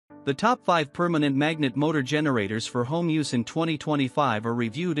The top 5 permanent magnet motor generators for home use in 2025 are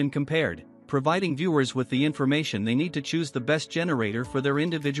reviewed and compared, providing viewers with the information they need to choose the best generator for their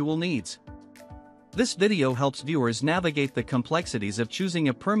individual needs. This video helps viewers navigate the complexities of choosing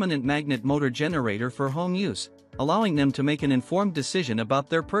a permanent magnet motor generator for home use, allowing them to make an informed decision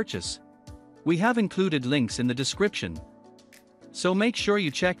about their purchase. We have included links in the description, so make sure you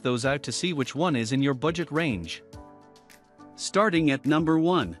check those out to see which one is in your budget range. Starting at number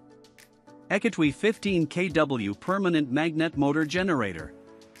 1. EQCOTWEA 15 kW Permanent Magnet Motor Generator.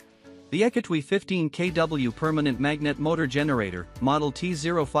 The EQCOTWEA 15 kW Permanent Magnet Motor Generator, model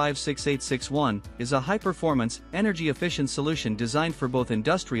T056861, is a high-performance, energy-efficient solution designed for both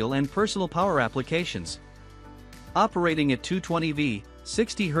industrial and personal power applications. Operating at 220V,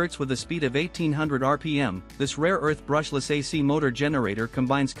 60 Hz with a speed of 1800 RPM, this rare earth brushless AC motor generator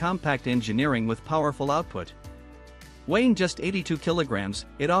combines compact engineering with powerful output. Weighing just 82 kilograms,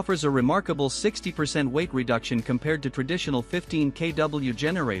 it offers a remarkable 60% weight reduction compared to traditional 15 kW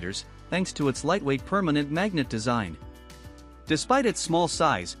generators, thanks to its lightweight permanent magnet design. Despite its small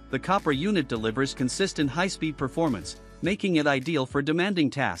size, the copper unit delivers consistent high-speed performance, making it ideal for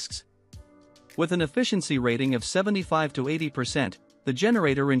demanding tasks. With an efficiency rating of 75 to 80%, the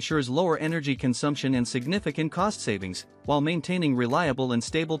generator ensures lower energy consumption and significant cost savings, while maintaining reliable and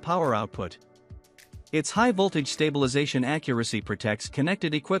stable power output. Its high-voltage stabilization accuracy protects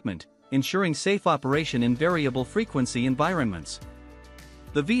connected equipment, ensuring safe operation in variable frequency environments.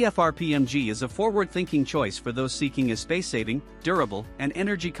 The VFR-PMG is a forward-thinking choice for those seeking a space-saving, durable, and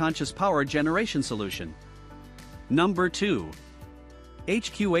energy-conscious power generation solution. Number 2.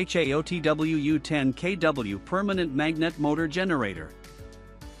 HQHAOTWU 10 kW Permanent Magnet Motor Generator.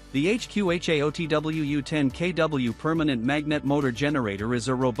 The HQHAOTWU 10 kW Permanent Magnet Motor Generator is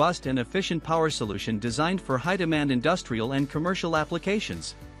a robust and efficient power solution designed for high-demand industrial and commercial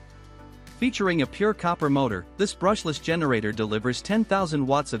applications. Featuring a pure copper motor, this brushless generator delivers 10,000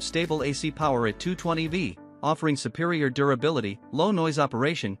 watts of stable AC power at 220V, offering superior durability, low noise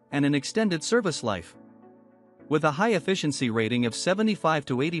operation, and an extended service life. With a high efficiency rating of 75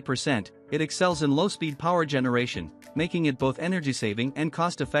 to 80%, it excels in low-speed power generation, making it both energy-saving and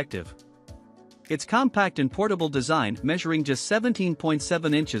cost-effective. Its compact and portable design, measuring just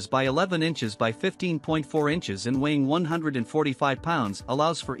 17.7 inches by 11 inches by 15.4 inches and weighing 145 pounds,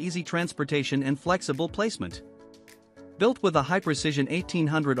 allows for easy transportation and flexible placement. Built with a high-precision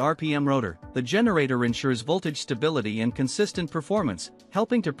 1800 RPM rotor, the generator ensures voltage stability and consistent performance,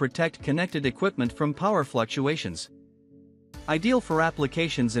 helping to protect connected equipment from power fluctuations. Ideal for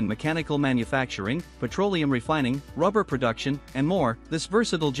applications in mechanical manufacturing, petroleum refining, rubber production, and more, this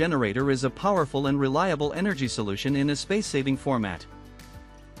versatile generator is a powerful and reliable energy solution in a space-saving format.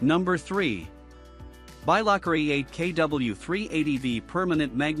 Number 3. BEILOCKERY 8 kW 380V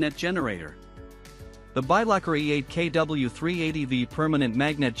Permanent Magnet Generator. The BEILOCKERY 8 kW 380V Permanent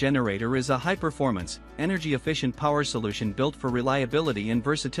Magnet Generator is a high-performance, energy-efficient power solution built for reliability and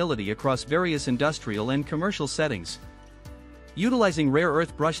versatility across various industrial and commercial settings. Utilizing rare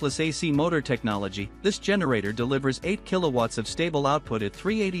earth brushless AC motor technology, this generator delivers 8 kilowatts of stable output at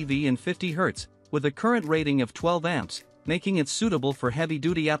 380V and 50 Hz, with a current rating of 12 amps, making it suitable for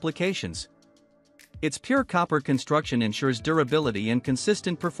heavy-duty applications. Its pure copper construction ensures durability and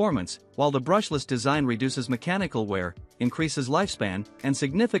consistent performance, while the brushless design reduces mechanical wear, increases lifespan, and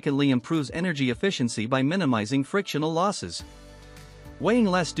significantly improves energy efficiency by minimizing frictional losses. Weighing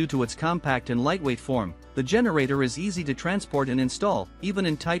less due to its compact and lightweight form, the generator is easy to transport and install, even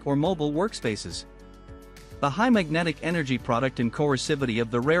in tight or mobile workspaces. The high magnetic energy product and coercivity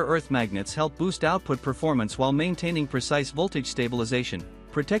of the rare earth magnets help boost output performance while maintaining precise voltage stabilization,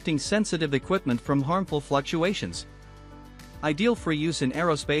 protecting sensitive equipment from harmful fluctuations. Ideal for use in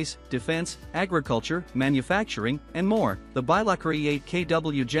aerospace, defense, agriculture, manufacturing, and more, the BEILOCKERY 8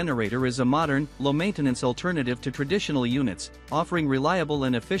 kW generator is a modern, low-maintenance alternative to traditional units, offering reliable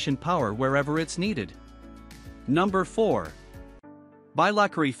and efficient power wherever it's needed. Number 4.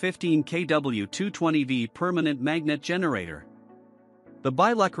 BEILOCKERY 15 kW 220V Permanent Magnet Generator. The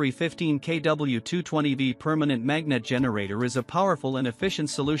BEILOCKERY 15 kW 220V Permanent Magnet Generator is a powerful and efficient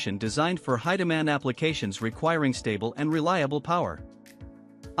solution designed for high-demand applications requiring stable and reliable power.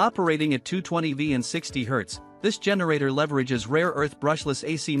 Operating at 220V and 60 Hz, this generator leverages rare earth brushless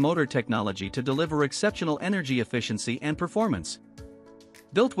AC motor technology to deliver exceptional energy efficiency and performance.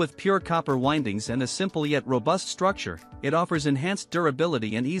 Built with pure copper windings and a simple yet robust structure, it offers enhanced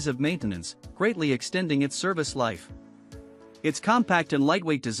durability and ease of maintenance, greatly extending its service life. Its compact and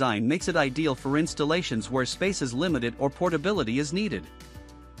lightweight design makes it ideal for installations where space is limited or portability is needed.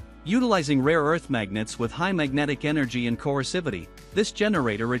 Utilizing rare earth magnets with high magnetic energy and coercivity, this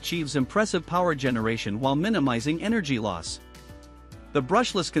generator achieves impressive power generation while minimizing energy loss. The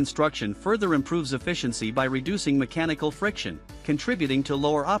brushless construction further improves efficiency by reducing mechanical friction, contributing to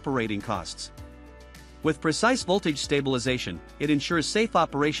lower operating costs. With precise voltage stabilization, it ensures safe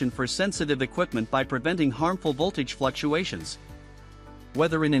operation for sensitive equipment by preventing harmful voltage fluctuations.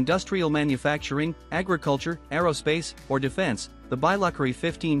 Whether in industrial manufacturing, agriculture, aerospace, or defense, the BEILOCKERY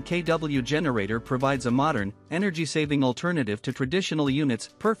 15 kW generator provides a modern, energy-saving alternative to traditional units,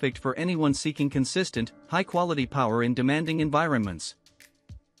 perfect for anyone seeking consistent, high-quality power in demanding environments.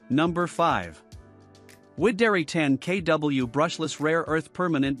 Number 5. WYDDDARY 10 kW Brushless Rare Earth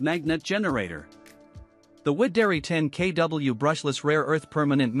Permanent Magnet Generator. The WYDDDARY 10 kW Brushless Rare Earth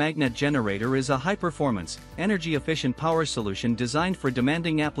Permanent Magnet Generator is a high-performance, energy-efficient power solution designed for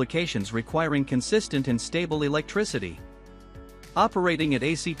demanding applications requiring consistent and stable electricity. Operating at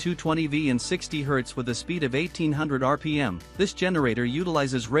AC 220V and 60 Hz with a speed of 1800 RPM, this generator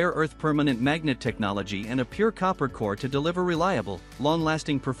utilizes rare earth permanent magnet technology and a pure copper core to deliver reliable,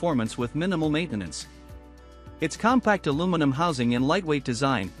 long-lasting performance with minimal maintenance. Its compact aluminum housing and lightweight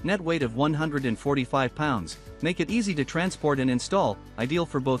design, net weight of 145 pounds, make it easy to transport and install, ideal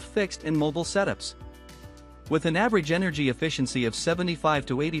for both fixed and mobile setups. With an average energy efficiency of 75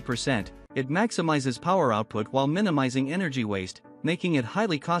 to 80%, it maximizes power output while minimizing energy waste, making it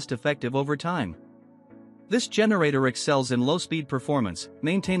highly cost-effective over time. This generator excels in low-speed performance,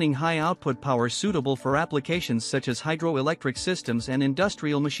 maintaining high output power suitable for applications such as hydroelectric systems and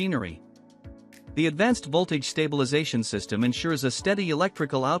industrial machinery. The advanced voltage stabilization system ensures a steady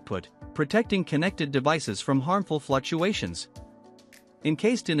electrical output, protecting connected devices from harmful fluctuations.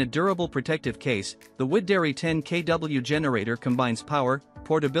 Encased in a durable protective case, the WYDDDARY 10 kW generator combines power,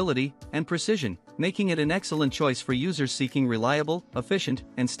 portability, and precision, making it an excellent choice for users seeking reliable, efficient,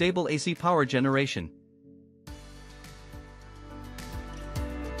 and stable AC power generation.